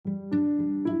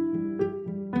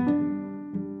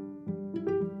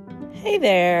Hey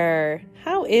there.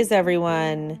 How is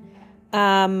everyone?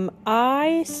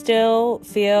 I still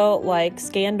feel like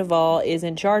Scandival is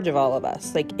in charge of all of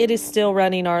us. Like, it is still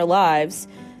running our lives.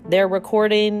 They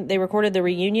recorded the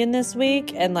reunion this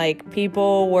week, and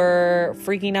people were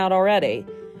freaking out already.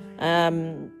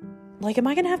 Am I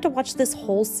gonna have to watch this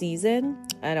whole season?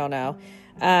 I don't know.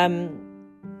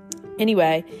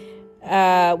 Anyway,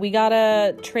 we got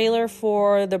a trailer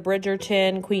for the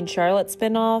Bridgerton Queen Charlotte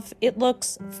spinoff. It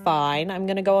looks fine, I'm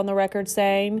gonna go on the record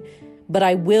saying, but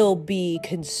I will be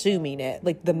consuming it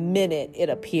the minute it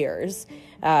appears.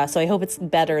 So I hope it's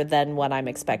better than what I'm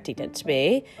expecting it to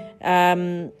be.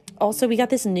 Also, we got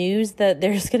this news that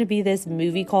there's going to be this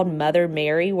movie called Mother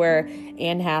Mary where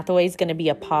Anne Hathaway is going to be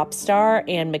a pop star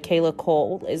and Michaela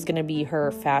Cole is going to be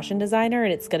her fashion designer.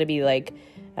 And it's going to be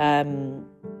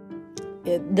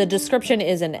the description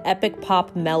is an epic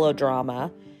pop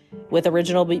melodrama with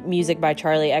original music by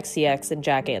Charlie XCX and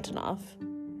Jack Antonoff.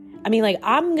 I mean,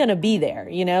 I'm going to be there,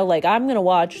 I'm going to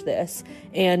watch this.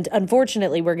 And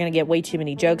unfortunately, we're going to get way too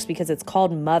many jokes because it's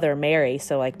called Mother Mary.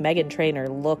 So, Meghan Trainor,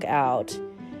 look out.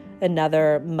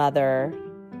 Another mother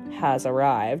has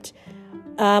arrived.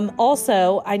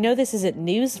 Also, I know this isn't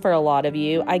news for a lot of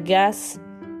you. I guess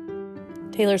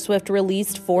Taylor Swift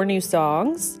released 4 new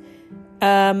songs.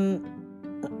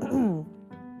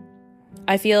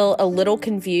 I feel a little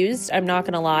confused. I'm not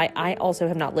going to lie. I also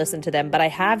have not listened to them, but I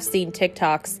have seen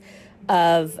TikToks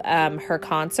of her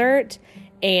concert.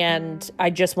 And I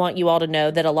just want you all to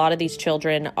know that a lot of these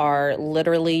children are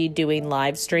literally doing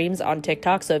live streams on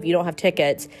TikTok. So if you don't have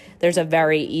tickets, there's a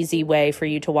very easy way for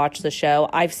you to watch the show.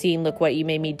 I've seen Look What You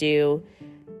Made Me Do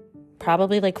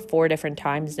probably 4 different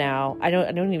times now. I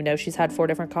don't even know she's had 4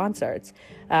 different concerts.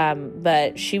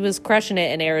 But she was crushing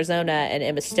it in Arizona, and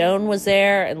Emma Stone was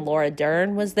there and Laura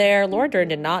Dern was there. Laura Dern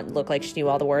did not look like she knew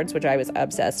all the words, which I was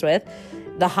obsessed with.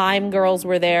 The Haim girls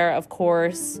were there, of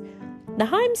course. The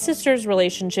Haim sisters'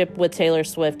 relationship with Taylor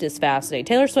Swift is fascinating.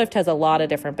 Taylor Swift has a lot of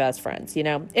different best friends,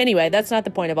 Anyway, that's not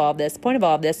the point of all of this. The point of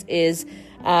all of this is,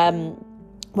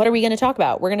 what are we going to talk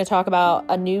about? We're going to talk about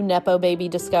a new Nepo baby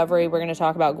discovery. We're going to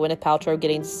talk about Gwyneth Paltrow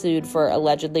getting sued for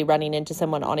allegedly running into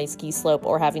someone on a ski slope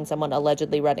or having someone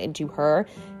allegedly run into her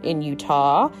in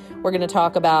Utah. We're going to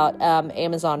talk about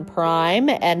Amazon Prime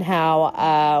and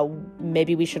how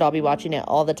maybe we should all be watching it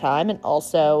all the time. And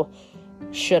also,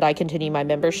 should I continue my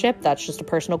membership? That's just a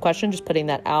personal question, just putting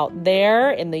that out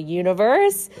there in the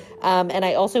universe. And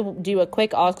I also do a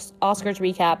quick Oscars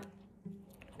recap.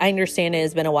 I understand it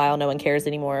has been a while, no one cares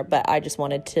anymore, but I just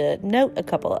wanted to note a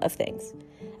couple of things.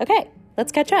 Okay,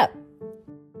 let's catch up.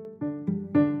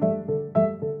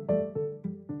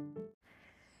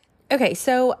 Okay,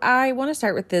 so I want to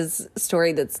start with this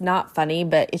story that's not funny,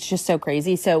 but it's just so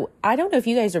crazy. So I don't know if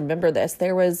you guys remember this.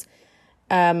 There was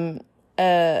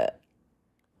a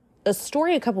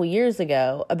story a couple years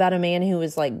ago about a man who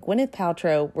was like, Gwyneth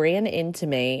Paltrow ran into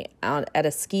me out at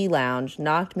a ski lounge,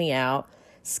 knocked me out,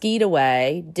 skied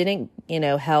away, didn't,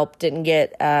 help, didn't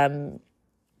get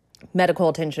medical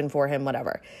attention for him,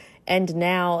 whatever. And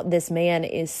now this man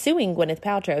is suing Gwyneth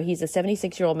Paltrow. He's a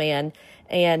 76-year-old man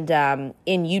and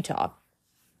in Utah.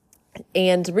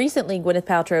 And recently Gwyneth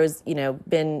Paltrow's,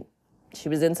 she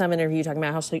was in some interview talking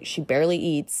about how she barely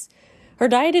eats. Her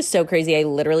diet is so crazy, I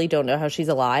literally don't know how she's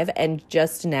alive. And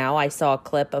just now I saw a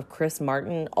clip of Chris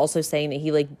Martin also saying that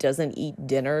he doesn't eat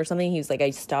dinner or something. He was like, I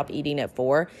stopped eating at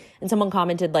 4. And someone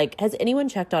commented has anyone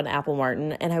checked on Apple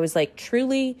Martin? And I was like,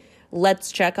 truly,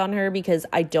 let's check on her, because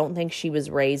I don't think she was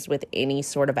raised with any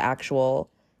sort of actual,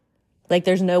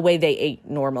 there's no way they ate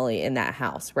normally in that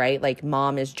house, right?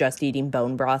 Mom is just eating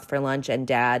bone broth for lunch and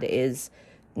dad is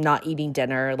not eating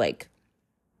dinner.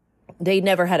 They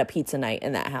never had a pizza night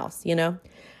in that house,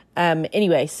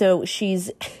 Anyway, so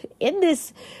she's in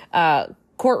this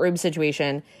courtroom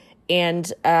situation,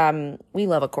 and we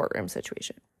love a courtroom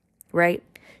situation, right?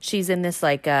 She's in this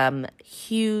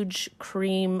huge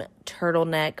cream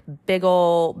turtleneck, big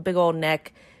ol'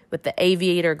 neck with the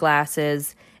aviator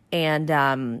glasses and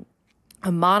a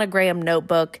monogram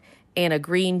notebook and a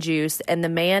green juice. And the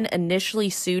man initially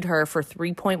sued her for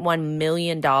 $3.1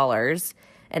 million.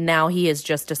 And now he has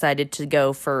just decided to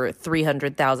go for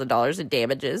 $300,000 in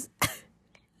damages.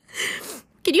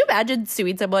 Can you imagine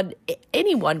suing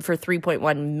anyone for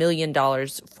 $3.1 million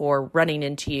for running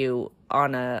into you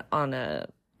on a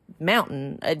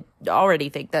mountain? I already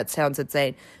think that sounds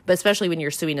insane. But especially when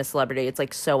you're suing a celebrity,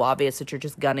 it's so obvious that you're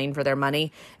just gunning for their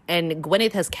money. And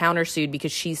Gwyneth has countersued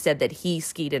because she said that he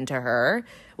skied into her,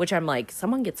 which I'm like,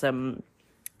 someone get some...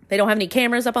 They don't have any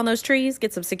cameras up on those trees.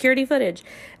 Get some security footage.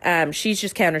 She's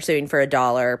just countersuing for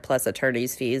 $1 plus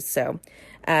attorney's fees. So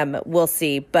we'll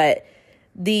see. But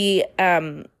The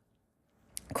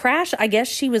crash, I guess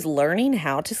she was learning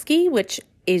how to ski, which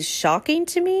is shocking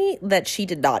to me that she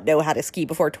did not know how to ski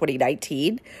before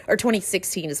 2019 or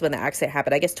 2016 is when the accident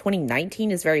happened. I guess 2019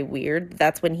 is very weird.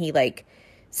 That's when he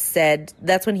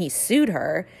that's when he sued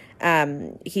her.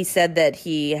 He said that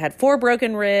he had 4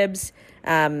 broken ribs.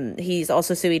 He's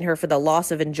also suing her for the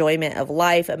loss of enjoyment of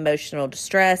life, emotional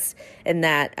distress, and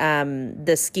that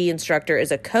the ski instructor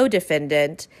is a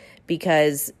co-defendant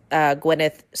because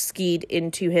Gwyneth skied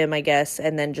into him, I guess,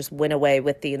 and then just went away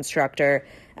with the instructor,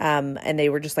 and they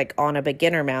were just like on a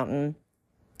beginner mountain.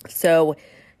 So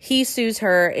he sues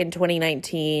her in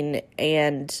 2019,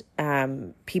 and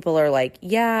people are like,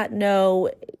 yeah, no,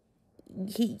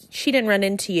 she didn't run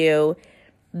into you.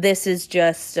 This is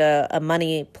just a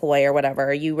money ploy or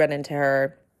whatever. You run into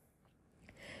her.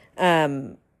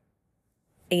 And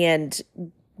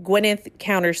Gwyneth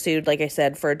countersued, like I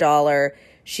said, for $1.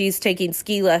 She's taking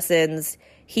ski lessons.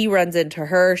 He runs into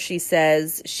her. She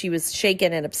says she was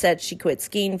shaken and upset. She quit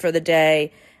skiing for the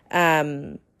day.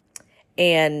 And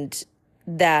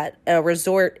that a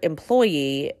resort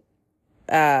employee,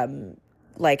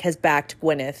 has backed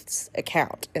Gwyneth's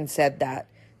account and said that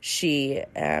she,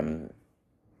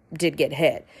 did get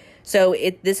hit. So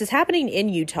this is happening in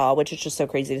Utah, which is just so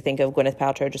crazy to think of Gwyneth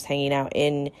Paltrow just hanging out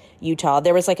in Utah.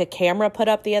 There was like a camera put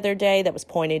up the other day that was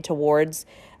pointed towards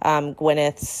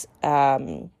Gwyneth's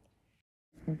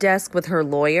desk with her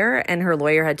lawyer, and her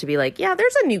lawyer had to be like, yeah,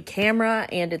 there's a new camera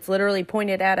and it's literally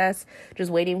pointed at us, just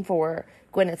waiting for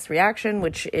Gwyneth's reaction,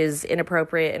 which is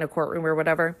inappropriate in a courtroom or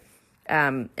whatever.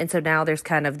 And so now there's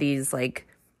kind of these like,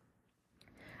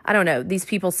 I don't know, these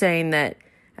people saying that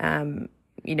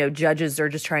judges are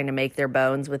just trying to make their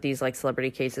bones with these like celebrity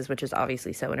cases, which is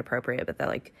obviously so inappropriate, but that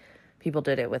like people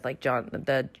did it with like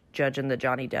the judge in the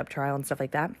Johnny Depp trial and stuff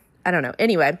like that. I don't know.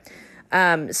 Anyway,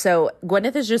 so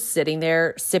Gwyneth is just sitting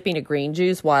there sipping a green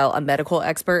juice while a medical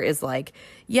expert is like,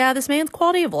 yeah, this man's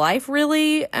quality of life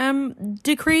really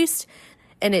decreased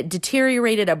and it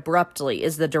deteriorated abruptly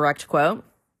is the direct quote.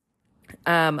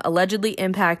 Allegedly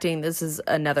impacting, this is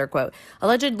another quote,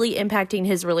 allegedly impacting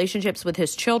his relationships with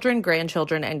his children,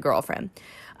 grandchildren, and girlfriend.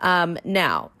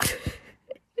 Now,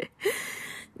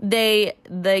 they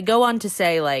go on to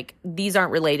say, like, these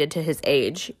aren't related to his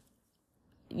age.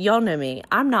 Y'all know me.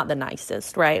 I'm not the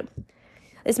nicest, right?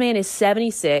 This man is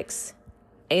 76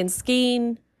 and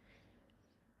skiing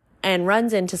and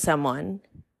runs into someone.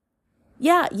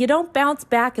 Yeah, you don't bounce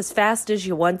back as fast as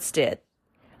you once did.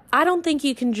 I don't think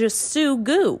you can just sue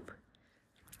Goop.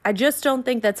 I just don't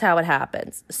think that's how it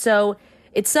happens. So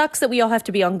it sucks that we all have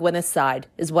to be on Gwyneth's side,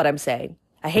 is what I'm saying.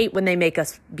 I hate when they make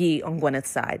us be on Gwyneth's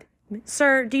side.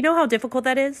 Sir, do you know how difficult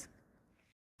that is?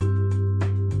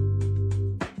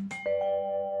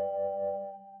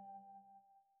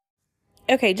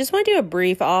 Okay, just want to do a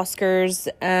brief Oscars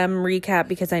recap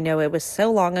because I know it was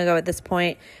so long ago at this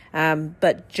point,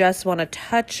 but just want to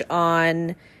touch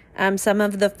on some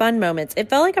of the fun moments. It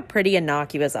felt like a pretty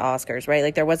innocuous Oscars, right?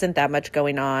 Like there wasn't that much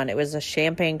going on. It was a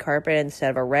champagne carpet instead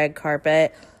of a red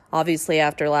carpet. Obviously,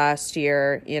 after last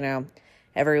year,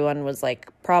 everyone was like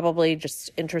probably just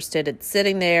interested in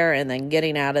sitting there and then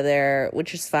getting out of there,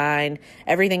 which is fine.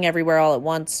 Everything Everywhere All at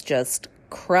Once just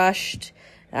crushed,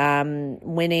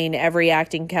 winning every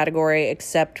acting category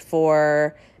except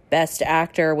for Best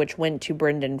Actor, which went to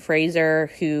Brendan Fraser,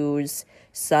 whose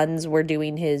sons were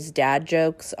doing his dad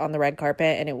jokes on the red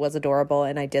carpet, and it was adorable,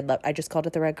 and I just called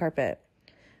it the red carpet.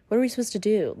 What are we supposed to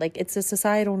do? Like, it's a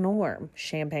societal norm.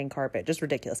 Champagne carpet, just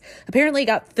ridiculous. Apparently it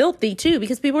got filthy, too,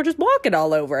 because people were just walking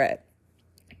all over it.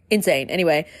 Insane.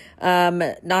 Anyway,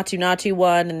 Natu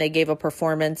won, and they gave a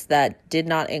performance that did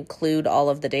not include all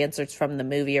of the dancers from the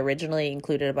movie originally. It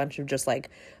included a bunch of just, like,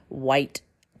 white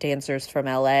dancers from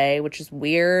LA, which is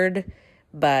weird,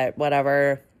 but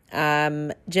whatever.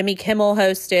 Jimmy Kimmel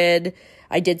hosted.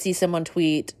 I did see someone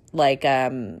tweet, like,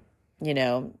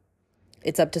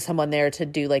 it's up to someone there to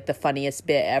do, like, the funniest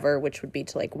bit ever, which would be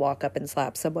to, like, walk up and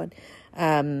slap someone.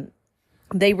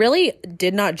 They really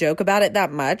did not joke about it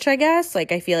that much, I guess.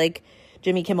 Like, I feel like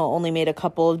Jimmy Kimmel only made a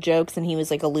couple of jokes, and he was,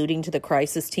 like, alluding to the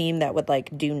crisis team that would,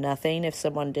 like, do nothing if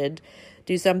someone did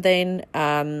do something.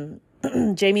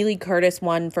 Jamie Lee Curtis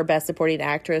won for Best Supporting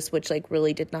Actress, which, like,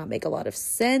 really did not make a lot of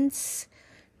sense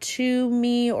to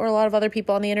me or a lot of other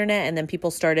people on the internet. And then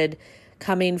people started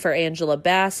coming for Angela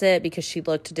Bassett because she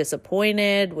looked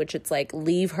disappointed, which it's like,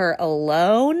 leave her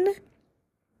alone.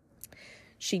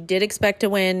 She did expect to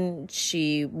win.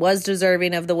 She was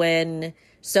deserving of the win.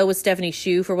 So was Stephanie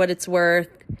Hsu, for what it's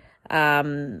worth.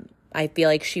 I feel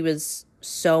like she was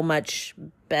so much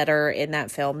better in that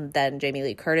film than Jamie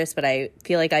Lee Curtis, but I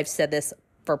feel like I've said this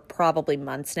for probably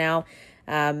months now.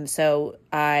 So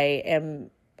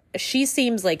she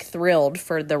seems like thrilled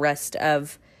for the rest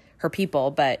of her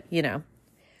people, but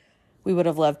we would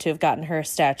have loved to have gotten her a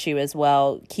statue as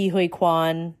well. Ki Hui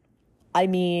Kwan, I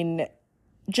mean,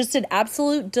 just an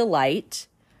absolute delight.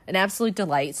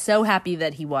 So happy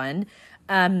that he won.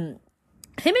 Him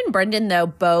and Brendan, though,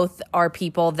 both are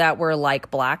people that were like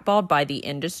blackballed by the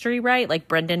industry, right? Like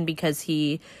Brendan, because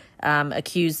he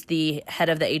accused the head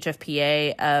of the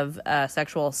HFPA of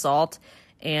sexual assault.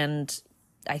 And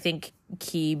I think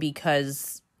Key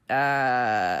because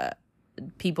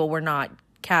people were not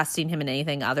casting him in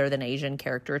anything other than Asian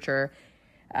caricature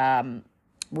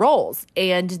roles.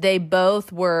 And they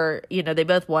both were, they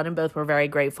both won and both were very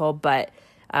grateful, but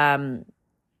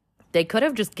they could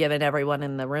have just given everyone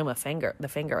in the room the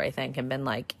finger, I think, and been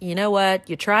like, you know what,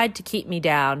 you tried to keep me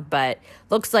down, but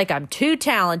looks like I'm too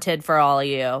talented for all of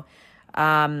you.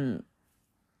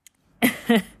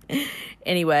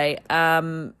 Anyway,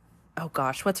 oh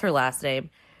gosh, what's her last name?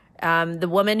 The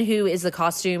woman who is the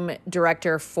costume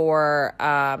director for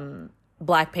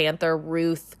Black Panther,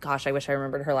 Ruth, gosh, I wish I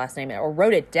remembered her last name or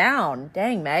wrote it down.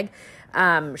 Dang, Meg.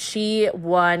 She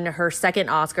won her second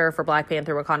Oscar for Black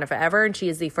Panther Wakanda Forever, and she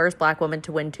is the first Black woman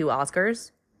to win 2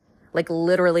 Oscars, like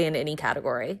literally in any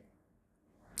category.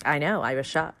 I know, I was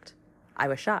shocked.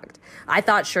 I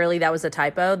thought surely that was a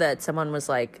typo, that someone was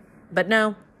like, but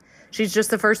no, she's just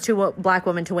the first Black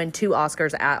woman to win 2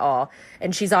 Oscars at all,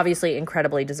 and she's obviously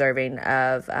incredibly deserving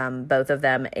of both of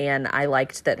them, and I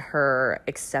liked that her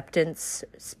acceptance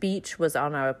speech was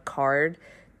on a card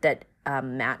that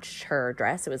matched her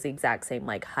dress. It was the exact same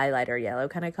like highlighter yellow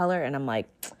kind of color, and I'm like,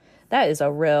 that's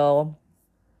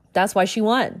why she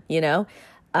won,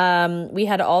 We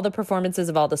had all the performances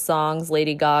of all the songs.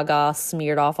 Lady Gaga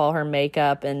smeared off all her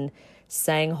makeup and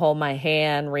sang Hold My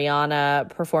Hand. Rihanna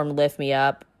performed Lift Me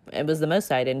Up. It was the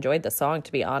most I'd enjoyed the song,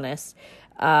 to be honest.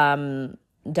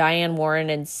 Diane Warren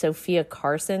and Sophia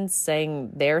Carson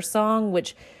sang their song,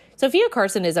 which Sophia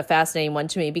Carson is a fascinating one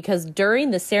to me because during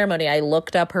the ceremony, I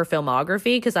looked up her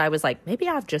filmography because I was like, maybe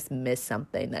I've just missed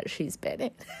something that she's been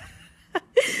in.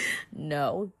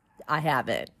 No, I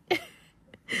haven't.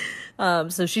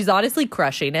 So she's honestly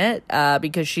crushing it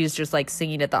because she's just like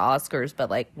singing at the Oscars, but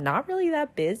like not really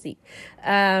that busy.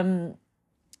 And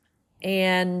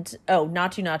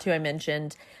Natu I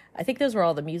mentioned. I think those were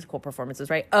all the musical performances,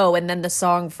 right? Oh, and then the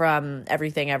song from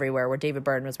Everything Everywhere where David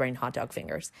Byrne was wearing hot dog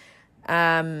fingers.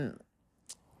 All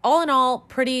in all,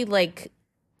 pretty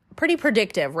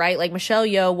predictive, right? Like Michelle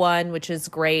Yeoh won, which is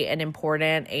great and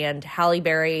important, and Halle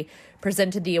Berry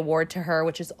presented the award to her,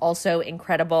 which is also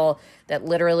incredible, that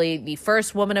literally the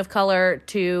first woman of color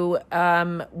to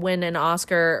win an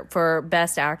Oscar for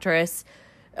Best Actress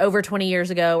over 20 years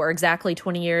ago, or exactly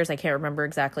 20 years, I can't remember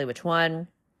exactly which one,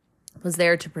 was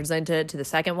there to present it to the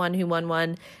second one who won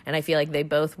one. And I feel like they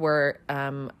both were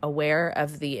aware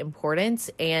of the importance.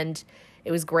 And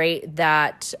it was great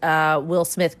that Will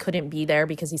Smith couldn't be there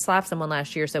because he slapped someone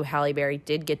last year. So Halle Berry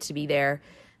did get to be there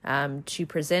to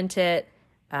present it.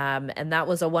 And that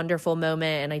was a wonderful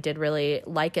moment. And I did really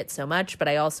like it so much. But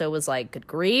I also was like, good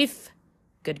grief.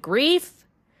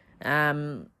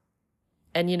 And,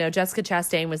 Jessica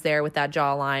Chastain was there with that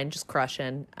jawline, just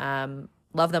crushing.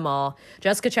 Love them all.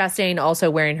 Jessica Chastain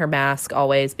also wearing her mask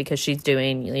always because she's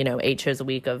doing, 8 shows a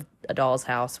week of A Doll's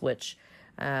House, which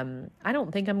I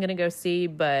don't think I'm going to go see,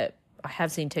 but I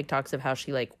have seen TikToks of how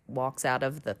she walks out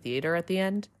of the theater at the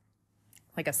end,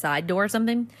 like a side door or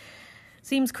something.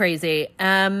 Seems crazy.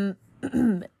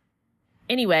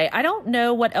 Anyway, I don't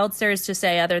know what else there is to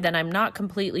say other than I'm not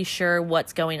completely sure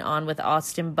what's going on with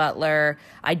Austin Butler.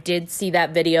 I did see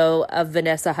that video of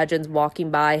Vanessa Hudgens walking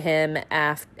by him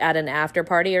at an after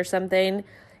party or something.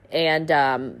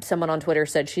 And someone on Twitter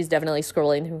said she's definitely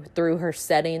scrolling through her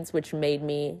settings, which made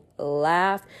me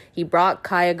laugh. He brought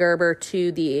Kaya Gerber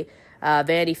to the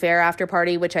Vanity Fair after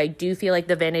party, which I do feel like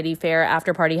the Vanity Fair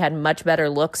after party had much better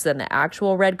looks than the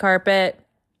actual red carpet.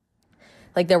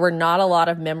 There were not a lot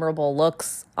of memorable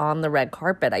looks on the red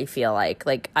carpet, I feel like.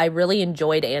 I really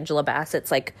enjoyed Angela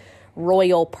Bassett's,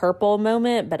 royal purple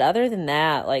moment. But other than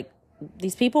that,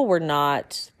 these people were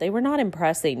not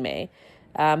impressing me.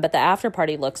 But the after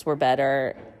party looks were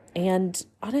better. And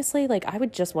honestly, I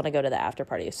would just want to go to the after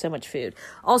party. There's so much food.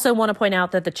 Also want to point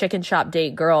out that the Chicken Shop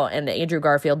Date Girl and Andrew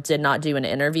Garfield did not do an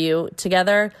interview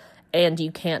together. And you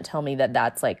can't tell me that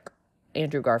that's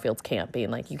Andrew Garfield's camp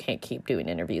being you can't keep doing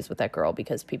interviews with that girl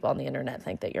because people on the internet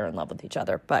think that you're in love with each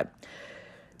other. But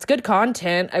it's good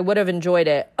content. I would have enjoyed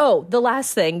it. Oh, the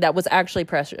last thing that was actually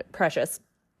precious.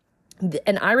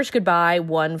 An Irish Goodbye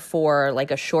won for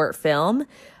a short film.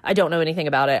 I don't know anything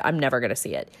about it. I'm never going to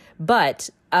see it. But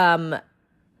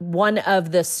one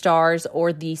of the stars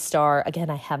or the star,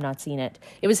 again, I have not seen it.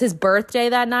 It was his birthday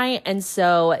that night. And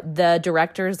so the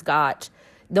directors got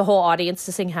the whole audience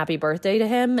to sing happy birthday to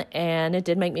him. And it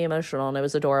did make me emotional and it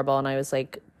was adorable. And I was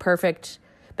like, perfect.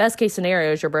 Best case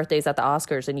scenario is your birthday's at the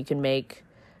Oscars and you can make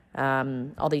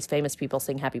all these famous people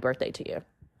sing happy birthday to you.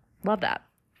 Love that.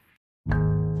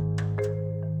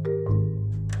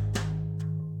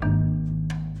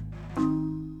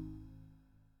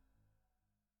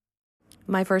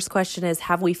 My first question is,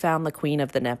 have we found the queen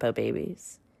of the Nepo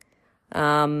babies?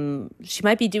 She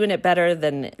might be doing it better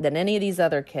than any of these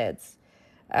other kids.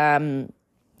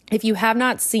 If you have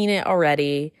not seen it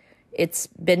already, it's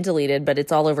been deleted, but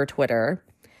it's all over Twitter.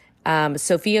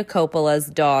 Sofia Coppola's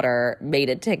daughter made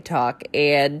a TikTok,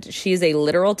 and she's a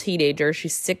literal teenager.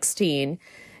 She's 16,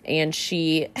 and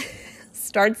she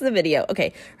starts the video.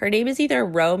 Okay, her name is either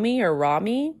Romy or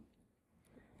Rami.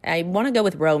 I want to go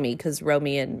with Romy because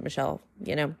Romy and Michelle,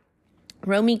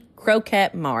 Romy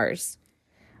Croquette Mars.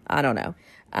 I don't know.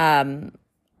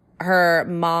 Her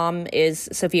mom is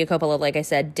Sofia Coppola, like I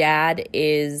said. Dad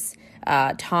is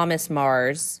Thomas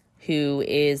Mars, who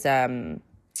is the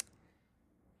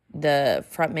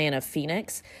frontman of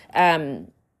Phoenix.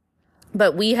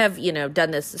 But we have,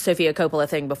 done this Sofia Coppola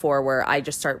thing before where I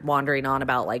just start wandering on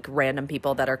about like random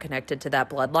people that are connected to that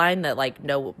bloodline that like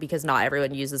no, because not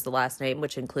everyone uses the last name,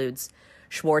 which includes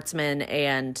Schwartzman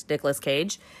and Nicolas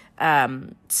Cage.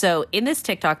 So in this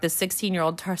TikTok, this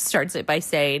 16-year-old starts it by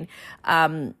saying,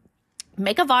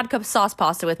 make a vodka sauce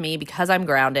pasta with me because I'm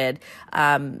grounded,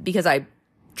 because I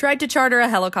tried to charter a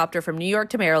helicopter from New York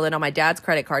to Maryland on my dad's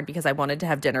credit card because I wanted to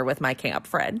have dinner with my camp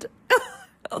friend.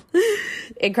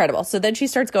 Incredible. So then she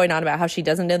starts going on about how she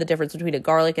doesn't know the difference between a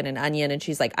garlic and an onion. And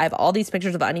she's like, I have all these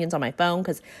pictures of onions on my phone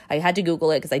because I had to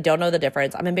Google it because I don't know the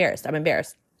difference. I'm embarrassed.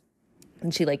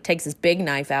 And she like takes this big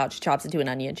knife out. She chops into an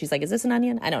onion. She's like, is this an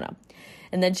onion? I don't know.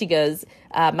 And then she goes,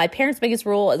 my parents' biggest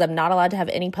rule is I'm not allowed to have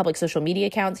any public social media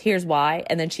accounts. Here's why.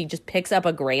 And then she just picks up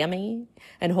a Grammy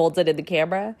and holds it in the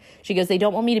camera. She goes, they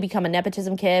don't want me to become a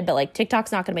nepotism kid, but like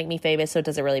TikTok's not going to make me famous, so it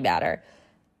doesn't really matter.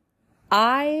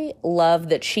 I love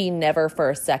that she never for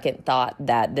a second thought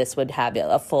that this would have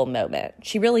a full moment.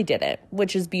 She really didn't,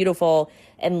 which is beautiful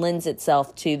and lends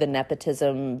itself to the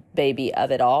nepotism baby of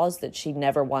it all, is that she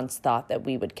never once thought that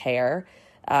we would care.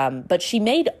 But she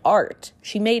made art.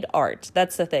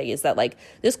 That's the thing, is that like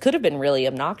this could have been really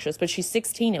obnoxious, but she's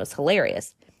 16. It was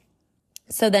hilarious.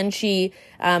 So then she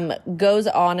goes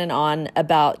on and on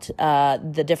about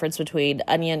the difference between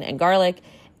onion and garlic.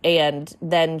 And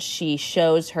then she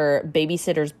shows her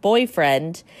babysitter's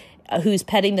boyfriend who's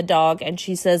petting the dog. And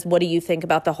she says, what do you think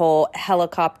about the whole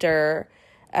helicopter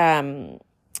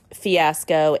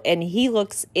fiasco? And he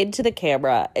looks into the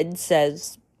camera and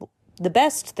says, the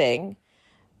best thing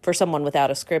for someone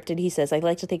without a script. And he says, I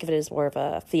like to think of it as more of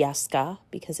a fiasca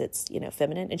because it's,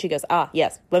 feminine. And she goes,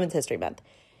 yes, Women's History Month.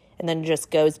 And then just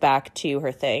goes back to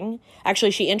her thing. Actually,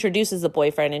 she introduces the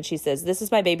boyfriend and she says, this is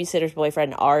my babysitter's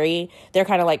boyfriend, Ari. They're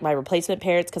kind of like my replacement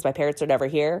parents because my parents are never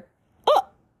here. Oh!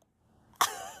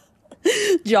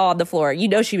 Jaw on the floor.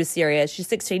 She was serious. She's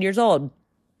 16 years old.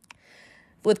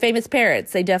 With famous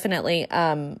parents, they definitely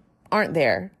aren't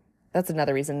there. That's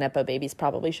another reason Nepo babies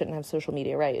probably shouldn't have social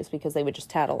media, right? Is because they would just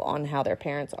tattle on how their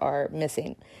parents are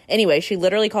missing. Anyway, she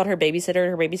literally called her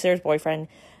babysitter's boyfriend,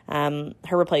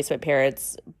 her replacement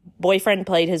parents. Boyfriend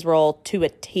played his role to a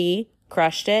T,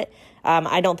 crushed it.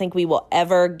 I don't think we will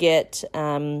ever get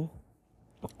a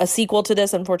sequel to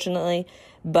this, unfortunately.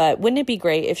 But wouldn't it be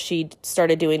great if she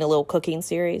started doing a little cooking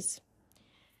series?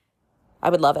 I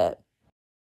would love it.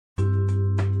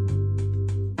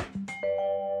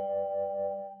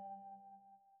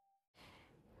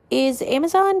 Is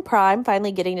Amazon Prime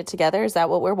finally getting it together? Is that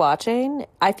what we're watching?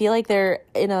 I feel like they're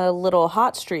in a little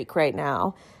hot streak right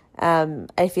now.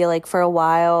 I feel like for a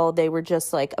while they were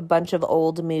just like a bunch of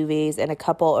old movies and a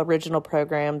couple original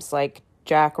programs like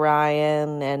Jack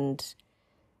Ryan. And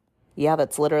yeah,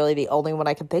 that's literally the only one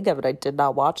I can think of. And I did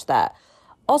not watch that.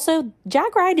 Also,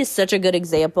 Jack Ryan is such a good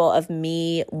example of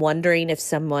me wondering if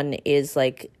someone is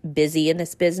like busy in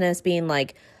this business, being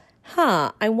like,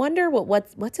 I wonder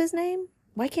what's his name?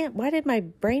 Why did my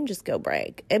brain just go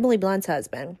break? Emily Blunt's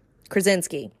husband,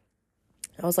 Krasinski.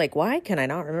 I was like, why can I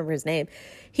not remember his name?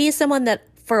 He's someone that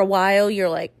for a while you're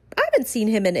like, I haven't seen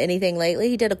him in anything lately.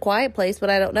 He did A Quiet Place, but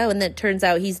I don't know. And then it turns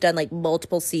out he's done like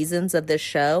multiple seasons of this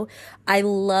show. I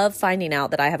love finding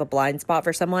out that I have a blind spot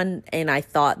for someone and I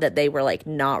thought that they were like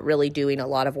not really doing a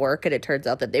lot of work. And it turns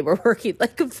out that they were working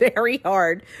like very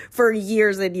hard for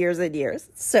years and years and years.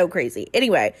 So crazy.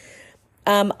 Anyway.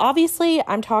 Obviously,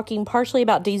 I'm talking partially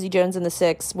about Daisy Jones and the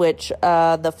Six, which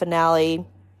the finale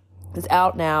It's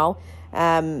out now.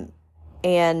 And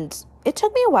it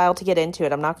took me a while to get into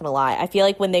it. I'm not going to lie. I feel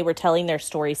like when they were telling their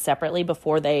stories separately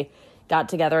before they got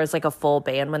together as like a full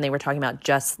band, when they were talking about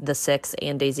just the Six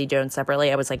and Daisy Jones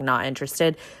separately, I was like not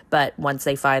interested. But once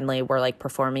they finally were like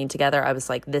performing together, I was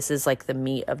like, this is like the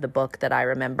meat of the book that I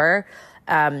remember.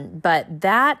 But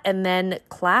that, and then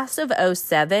Class of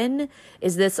 '07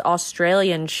 is this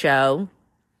Australian show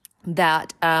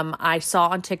that I saw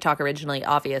on TikTok originally,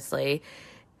 obviously.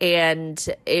 And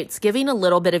it's giving a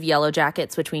little bit of Yellow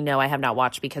Jackets, which we know I have not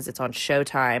watched because it's on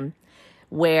Showtime,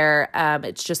 where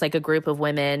it's just like a group of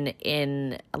women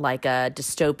in like a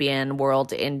dystopian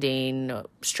world-ending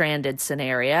stranded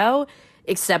scenario,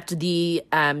 except the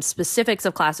specifics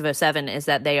of Class of '07 is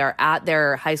that they are at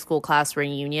their high school class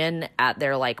reunion at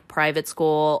their like private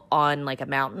school on like a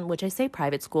mountain, which I say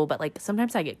private school, but like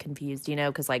sometimes I get confused, you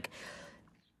know, because like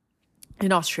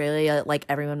in Australia, like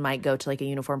everyone might go to like a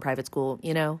uniform private school,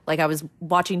 you know, like I was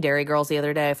watching Dairy Girls the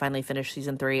other day. I finally finished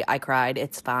season 3. I cried.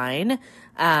 It's fine.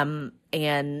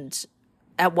 And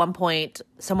at one point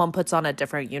someone puts on a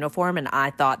different uniform and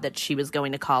I thought that she was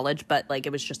going to college, but like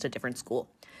it was just a different school.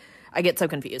 I get so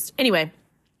confused. Anyway,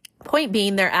 point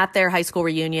being, they're at their high school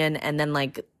reunion and then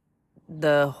like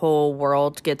the whole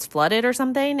world gets flooded or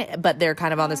something, but they're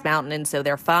kind of on this mountain and so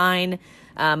they're fine.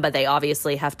 But they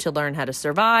obviously have to learn how to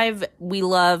survive. We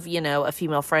love, you know, a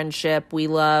female friendship. We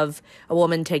love a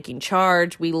woman taking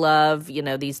charge. We love, you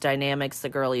know, these dynamics. The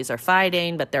girlies are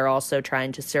fighting, but they're also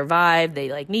trying to survive.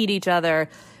 They like need each other.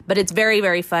 But it's very,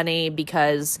 very funny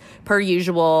because, per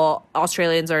usual,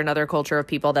 Australians are another culture of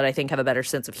people that I think have a better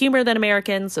sense of humor than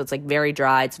Americans. So it's like very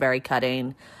dry. It's very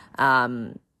cutting.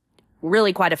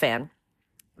 Really quite a fan.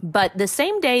 But the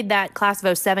same day that Class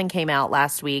of '07 came out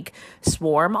last week,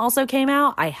 Swarm also came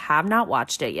out. I have not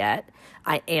watched it yet.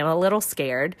 I am a little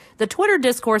scared. The Twitter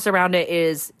discourse around it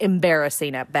is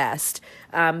embarrassing at best,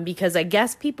 because I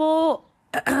guess people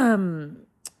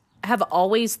have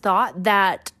always thought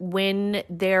that when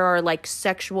there are like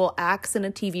sexual acts in a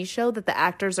TV show that the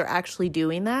actors are actually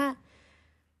doing that.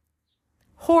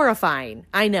 Horrifying.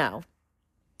 I know.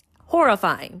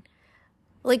 Horrifying.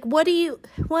 Like, what?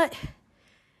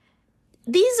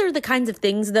 These are the kinds of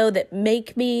things, though, that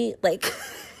make me, like,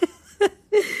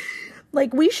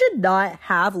 like, we should not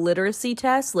have literacy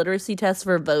tests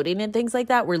for voting and things like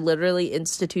that were literally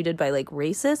instituted by, like,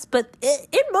 racists. But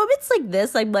in moments like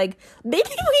this, I'm like, maybe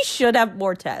we should have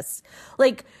more tests.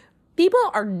 Like,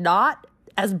 people are not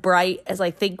as bright as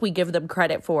I think we give them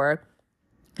credit for.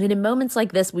 And in moments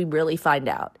like this, we really find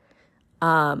out.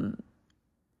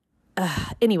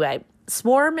 Anyway,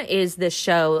 Swarm is this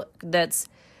show that's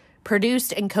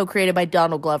produced and co-created by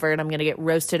Donald Glover, and I'm going to get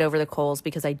roasted over the coals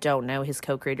because I don't know his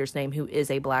co-creator's name, who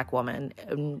is a black woman.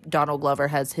 Donald Glover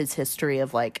has his history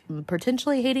of, like,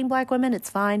 potentially hating black women. It's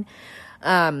fine.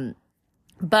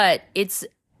 But it's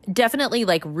definitely,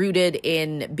 like, rooted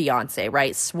in Beyonce,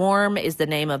 right? Swarm is the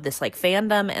name of this, like,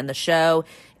 fandom and the show,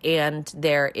 and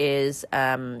there is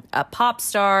a pop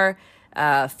star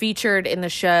featured in the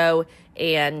show,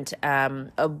 and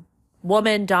a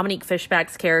woman, Dominique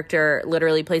Fishback's character,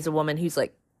 literally plays a woman who's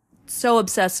like so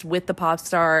obsessed with the pop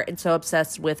star and so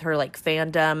obsessed with her like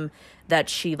fandom that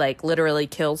she like literally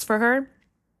kills for her.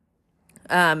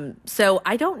 So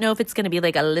I don't know if it's going to be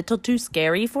like a little too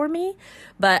scary for me,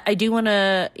 but I do want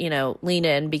to, you know, lean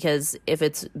in because if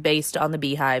it's based on the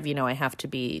Beehive, you know, I have to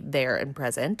be there and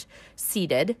present,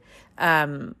 seated.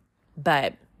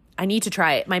 But I need to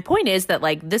try it. My point is that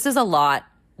like this is a lot.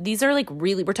 These are like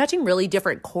really, we're touching really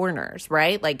different corners,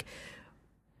 right? Like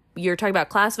you're talking about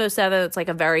Class of '07. It's like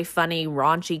a very funny,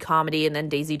 raunchy comedy. And then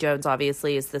Daisy Jones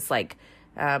obviously is this like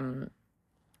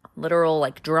literal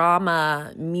like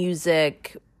drama,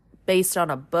 music based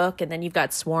on a book. And then you've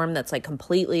got Swarm that's like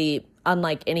completely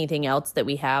unlike anything else that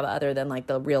we have other than like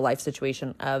the real life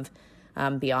situation of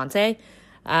Beyonce.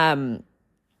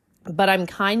 But I'm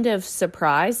kind of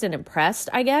surprised and impressed,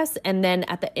 I guess. And then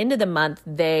at the end of the month,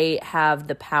 they have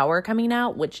The Power coming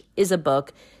out, which is a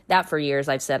book that for years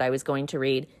I've said I was going to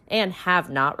read and have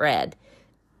not read.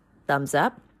 Thumbs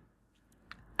up.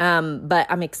 But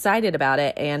I'm excited about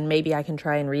it, and maybe I can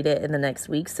try and read it in the next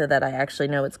week so that I actually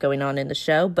know what's going on in the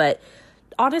show. But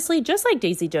honestly, just like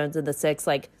Daisy Jones and the Six,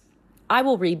 like, I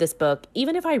will read this book,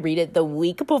 even if I read it the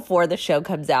week before the show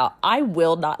comes out. I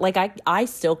will not, like, I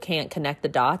still can't connect the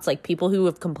dots. Like, people who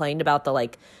have complained about the,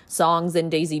 like, songs in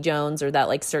Daisy Jones or that,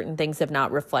 like, certain things have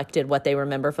not reflected what they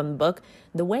remember from the book.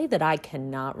 The way that I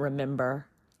cannot remember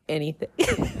anything.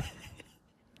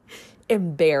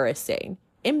 Embarrassing.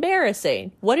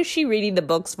 What is she reading the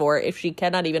books for if she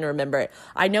cannot even remember it?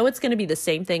 I know it's going to be the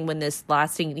same thing when this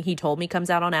last thing he told me comes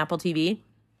out on Apple TV.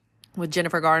 with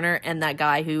Jennifer Garner and that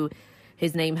guy who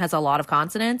his name has a lot of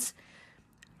consonants.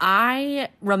 I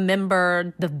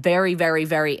remember the very, very,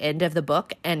 very end of the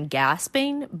book and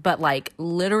gasping, but like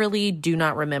literally do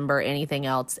not remember anything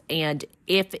else. And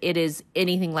if it is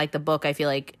anything like the book, I feel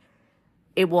like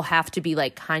it will have to be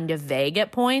like kind of vague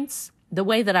at points. The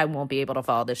way that I won't be able to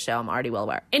follow this show, I'm already well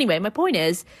aware. Anyway, my point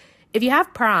is, if you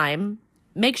have Prime,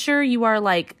 make sure you are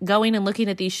like going and looking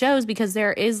at these shows because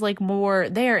there is like more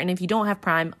there. And if you don't have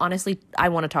Prime, honestly, I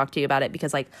want to talk to you about it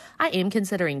because like I am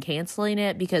considering canceling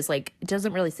it because like it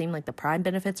doesn't really seem like the Prime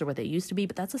benefits are what they used to be,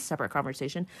 but that's a separate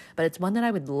conversation. But it's one that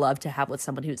I would love to have with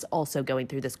someone who's also going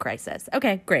through this crisis.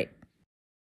 Okay, great.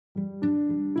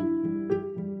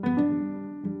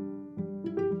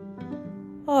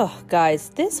 Oh, guys,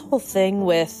 this whole thing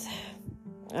with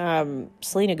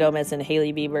Selena Gomez and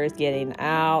Hailey Bieber is getting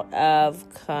out of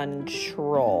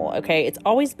control. Okay, it's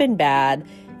always been bad.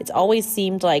 It's always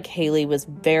seemed like Hailey was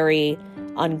very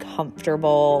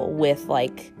uncomfortable with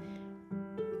like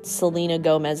Selena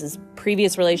Gomez's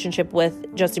previous relationship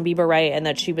with Justin Bieber, right? And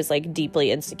that she was like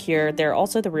deeply insecure. There are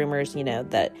also the rumors, you know,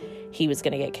 that he was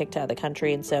going to get kicked out of the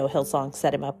country, and so Hillsong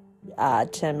set him up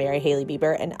to marry Hailey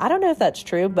Bieber. And I don't know if that's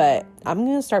true, but I'm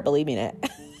going to start believing it.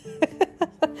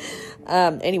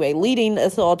 Anyway, leading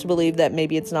us all to believe that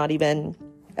maybe it's not even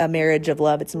a marriage of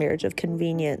love, it's a marriage of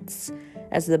convenience,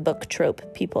 as the book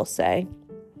trope people say.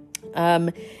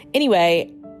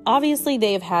 Anyway, obviously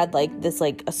they have had like this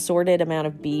like assorted amount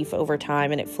of beef over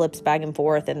time, and it flips back and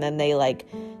forth, and then they like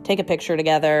take a picture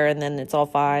together and then it's all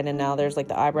fine, and now there's like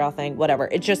the eyebrow thing, whatever.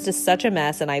 It just is such a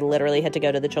mess, and I literally had to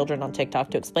go to the children on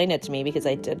TikTok to explain it to me because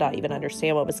I did not even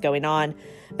understand what was going on.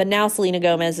 But now Selena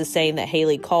Gomez is saying that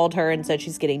Hailey called her and said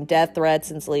she's getting death threats,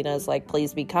 and Selena is like,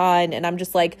 please be kind. And I'm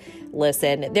just like,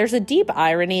 listen, there's a deep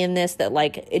irony in this that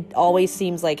like it always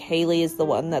seems like Hailey is the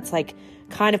one that's like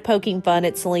kind of poking fun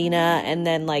at Selena, and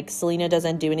then like Selena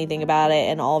doesn't do anything about it,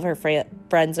 and all of her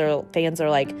fans are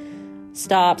like,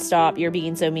 stop, you're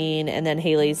being so mean. And then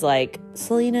Hailey's like,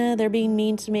 Selena, they're being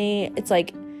mean to me. It's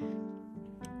like,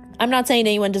 I'm not saying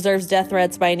anyone deserves death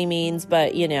threats by any means,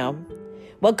 but you know,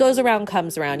 what goes around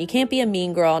comes around. You can't be a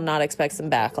mean girl and not expect some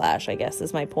backlash, I guess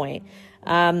is my point.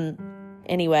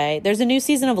 Anyway, there's a new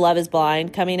season of Love is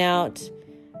Blind coming out.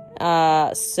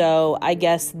 So I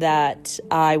guess that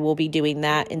I will be doing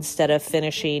that instead of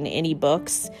finishing any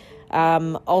books.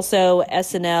 Also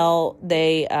SNL,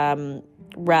 they,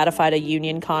 ratified a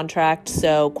union contract,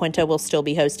 so Quinta will still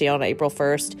be hosting on April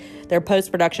 1st. Their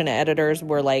post-production editors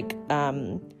were like,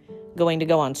 going to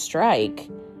go on strike,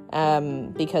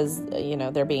 because, you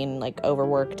know, they're being like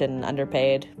overworked and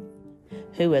underpaid.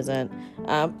 Who isn't?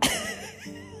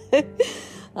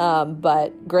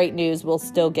 But great news, we'll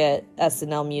still get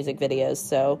SNL music videos,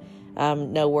 so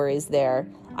no worries there.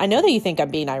 I know that you think I'm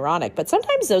being ironic, but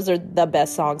sometimes those are the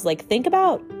best songs. Like, think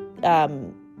about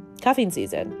Cuffing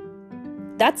Season.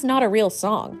 That's not a real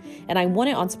song, and I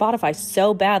want it on Spotify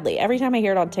so badly. Every time I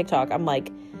hear it on TikTok, I'm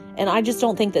like, and I just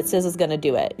don't think that SZA is going to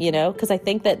do it, you know, because I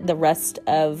think that the rest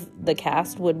of the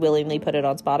cast would willingly put it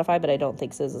on Spotify, but I don't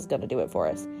think SZA is going to do it for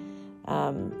us.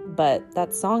 But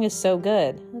that song is so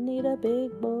good. I need a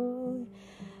big boy.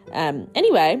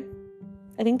 Anyway,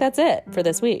 I think that's it for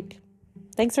this week.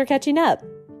 Thanks for catching up.